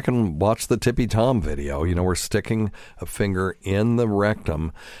 go back and watch the Tippy Tom video. We're sticking a finger in the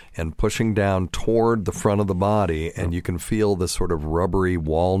rectum and pushing down toward the front of the body, and you can feel this sort of rubbery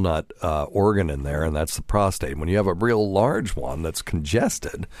walnut organ in there, and that's the prostate. When you have a real large one that's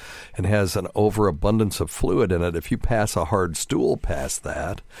congested and has an overabundance of fluid in it, if you pass a hard stool past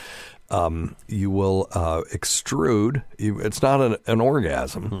that, you will extrude. It's not an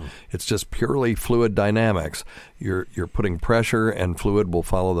orgasm. It's just purely fluid dynamics. You're putting pressure, and fluid will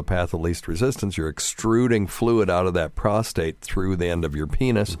follow the path of least resistance. You're extruding fluid out of that prostate through the end of your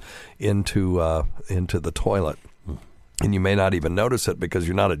penis into the toilet. And you may not even notice it because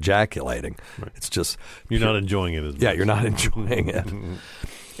you're not ejaculating. Right. It's just You're not enjoying it as much. Yeah, you're not enjoying it.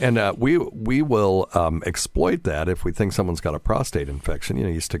 And we will exploit that if we think someone's got a prostate infection.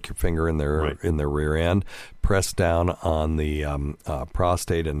 You stick your finger in their rear end, press down on the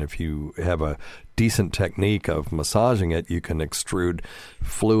prostate, and if you have a decent technique of massaging it, you can extrude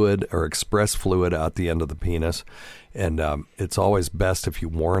fluid or express fluid out the end of the penis. And it's always best if you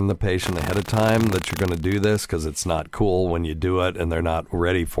warn the patient ahead of time that you're going to do this, because it's not cool when you do it and they're not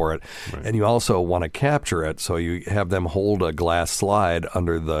ready for it. Right. And you also want to capture it, so you have them hold a glass slide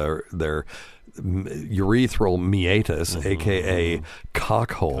under their urethral meatus, a.k.a.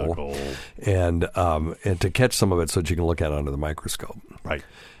 cockhole, and to catch some of it so that you can look at it under the microscope. Right.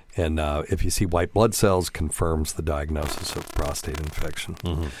 And if you see white blood cells, confirms the diagnosis of prostate infection.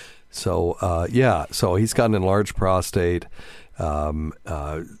 So, so he's got an enlarged prostate.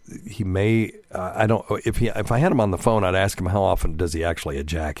 He may, if I had him on the phone, I'd ask him how often does he actually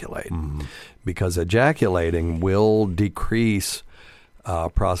ejaculate? Because ejaculating will decrease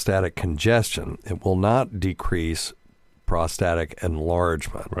prostatic congestion. It will not decrease prostatic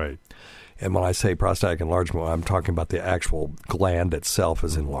enlargement. Right. And when I say prostatic enlargement, I'm talking about the actual gland itself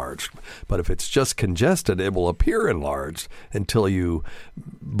is enlarged. But if it's just congested, it will appear enlarged until you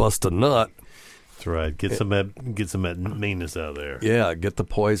bust a nut. That's right. Get some of that meanness out of there. Yeah, get the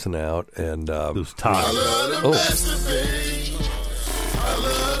poison out. And those toxins.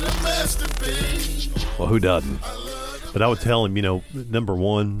 Well, who doesn't? But I would tell him, number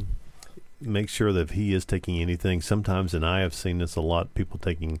one, make sure that if he is taking anything, sometimes, and I have seen this a lot, people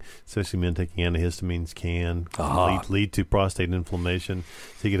taking, especially men taking antihistamines can lead to prostate inflammation.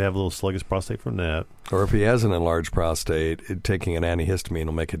 So you could have a little sluggish prostate from that. Or if he has an enlarged prostate, taking an antihistamine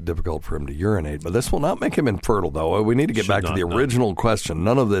will make it difficult for him to urinate. But this will not make him infertile, though. We need to get back to the original question.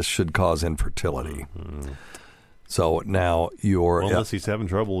 None of this should cause infertility. So now unless he's having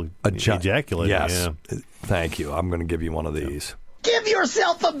trouble ejaculating. Yes. Yeah. Thank you. I'm going to give you one of these. Give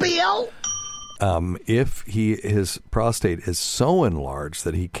yourself a bill. If his prostate is so enlarged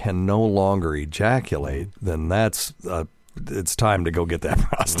that he can no longer ejaculate, then it's time to go get that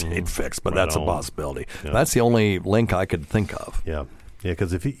prostate fixed. But that's a possibility. Yeah. That's the only link I could think of. Yeah. Yeah,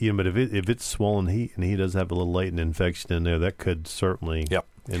 because if it's swollen, and he does have a little latent infection in there, that could certainly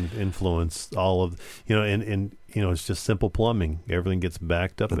influence all of, and it's just simple plumbing. Everything gets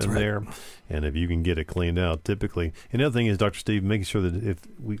backed up there, and if you can get it cleaned out, typically. And the other thing is, Dr. Steve, making sure that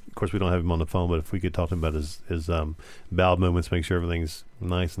of course we don't have him on the phone, but if we could talk to him about his bowel movements, make sure everything's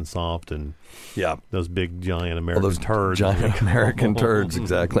nice and soft, and those big giant American turds, giant American turds,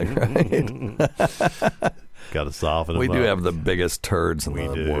 exactly right. Got to soften them. We up. do have the biggest turds in the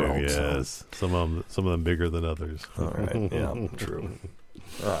world. Yes, so. Some of them bigger than others. All right, yeah, true.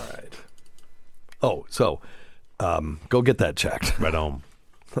 All right. Oh, so go get that checked. Right on.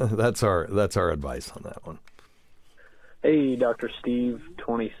 That's our advice on that one. Hey, Dr. Steve,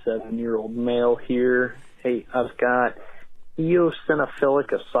 27-year-old male here. Hey, I've got eosinophilic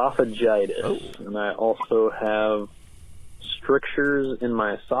esophagitis, and I also have strictures in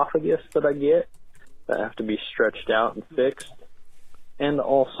my esophagus that I get that have to be stretched out and fixed. And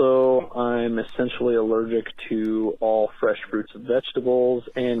also, I'm essentially allergic to all fresh fruits and vegetables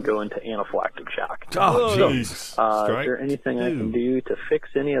and go into anaphylactic shock. Oh, jeez. Is there anything I can do to fix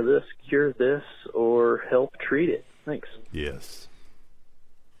any of this, cure this, or help treat it? Thanks. Yes.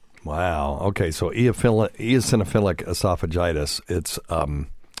 Wow. Okay, so eosinophilic esophagitis,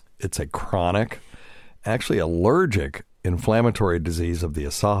 it's a chronic, actually allergic inflammatory disease of the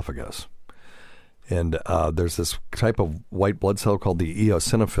esophagus. And there's this type of white blood cell called the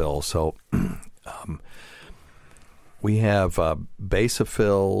eosinophil. So we have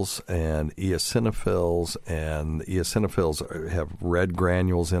basophils and eosinophils, and the eosinophils have red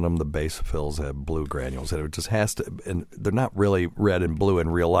granules in them. The basophils have blue granules. And it just has to, and they're not really red and blue in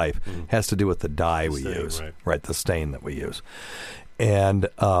real life. It has to do with the dye we use, right? The stain that we use. And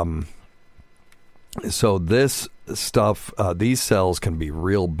so this stuff, these cells can be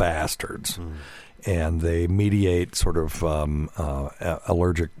real bastards. And they mediate sort of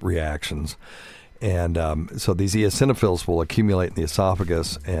allergic reactions. And so these eosinophils will accumulate in the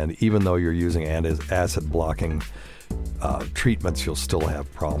esophagus, and even though you're using acid-blocking treatments, you'll still have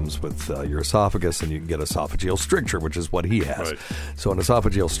problems with your esophagus, and you can get esophageal stricture, which is what he has. Right. So an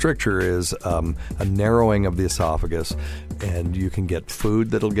esophageal stricture is a narrowing of the esophagus, and you can get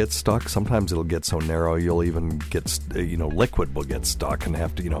food that'll get stuck. Sometimes it'll get so narrow you'll even get, liquid will get stuck and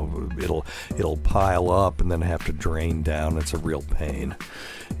have to, it'll pile up and then have to drain down. It's a real pain.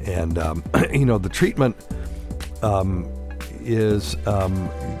 And, the treatment is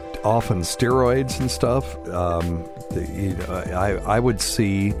often steroids and stuff. I would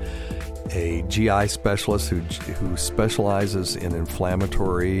see a GI specialist who specializes in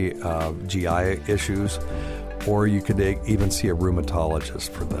inflammatory GI issues, or you could even see a rheumatologist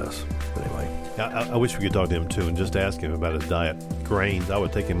for this. Anyway, I wish we could talk to him too and just ask him about his diet. Grains, I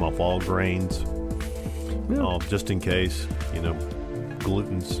would take him off all grains, just in case.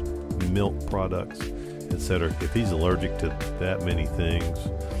 Glutens, milk products, etc. If he's allergic to that many things,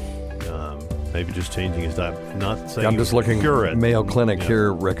 maybe just changing his diet. Not saying I'm just looking. Cure it. Mayo Clinic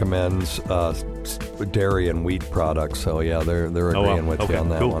here recommends dairy and wheat products. So they're agreeing with you on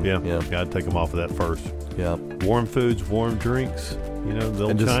that one. Yeah, gotta take them off of that first. Yeah, warm foods, warm drinks. The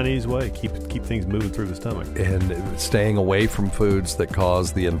old Chinese way. Keep things moving through the stomach. And staying away from foods that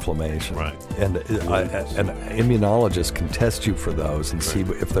cause the inflammation. Right. And an immunologist can test you for those and see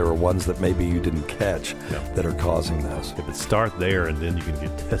if there are ones that maybe you didn't catch that are causing those. If it start there and then you can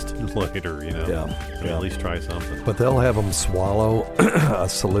get tested later, at least try something. But they'll have them swallow a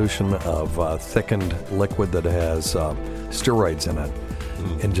solution of thickened liquid that has steroids in it.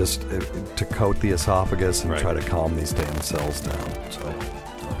 And just to coat the esophagus and try to calm these damn cells down. So, all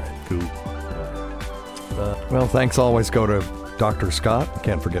right, cool. Well, thanks always go to Dr. Scott.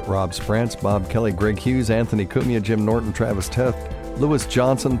 Can't forget Rob Sprance, Bob Kelly, Greg Hughes, Anthony Cumia, Jim Norton, Travis Teth, Louis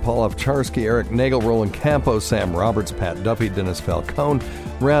Johnson, Paul Ovcharski, Eric Nagel, Roland Campos, Sam Roberts, Pat Duffy, Dennis Falcone,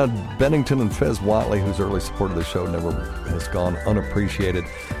 Rad Bennington, and Fez Watley, whose early support of the show never has gone unappreciated.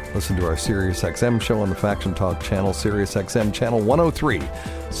 Listen to our SiriusXM show on the Faction Talk channel, SiriusXM channel 103,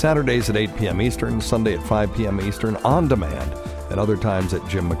 Saturdays at 8 p.m. Eastern, Sunday at 5 p.m. Eastern, on demand, and other times at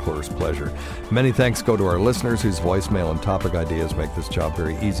Jim McClure's pleasure. Many thanks go to our listeners whose voicemail and topic ideas make this job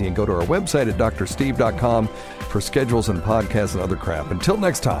very easy. And go to our website at drsteve.com for schedules and podcasts and other crap. Until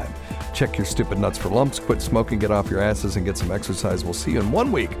next time, check your stupid nuts for lumps, quit smoking, get off your asses, and get some exercise. We'll see you in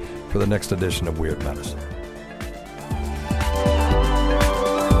 1 week for the next edition of Weird Medicine.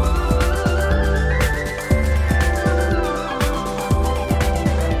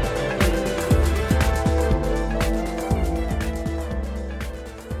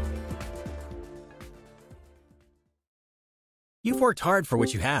 You've worked hard for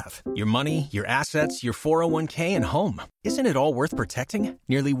what you have. Your money, your assets, your 401k, and home. Isn't it all worth protecting?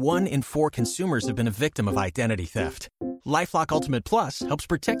 Nearly 1 in 4 consumers have been a victim of identity theft. LifeLock Ultimate Plus helps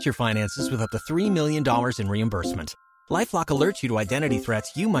protect your finances with up to $3 million in reimbursement. LifeLock alerts you to identity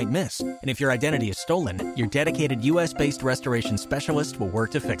threats you might miss. And if your identity is stolen, your dedicated U.S.-based restoration specialist will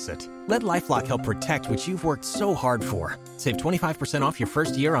work to fix it. Let LifeLock help protect what you've worked so hard for. Save 25% off your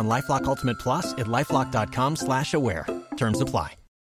first year on LifeLock Ultimate Plus at LifeLock.com/aware. Terms apply.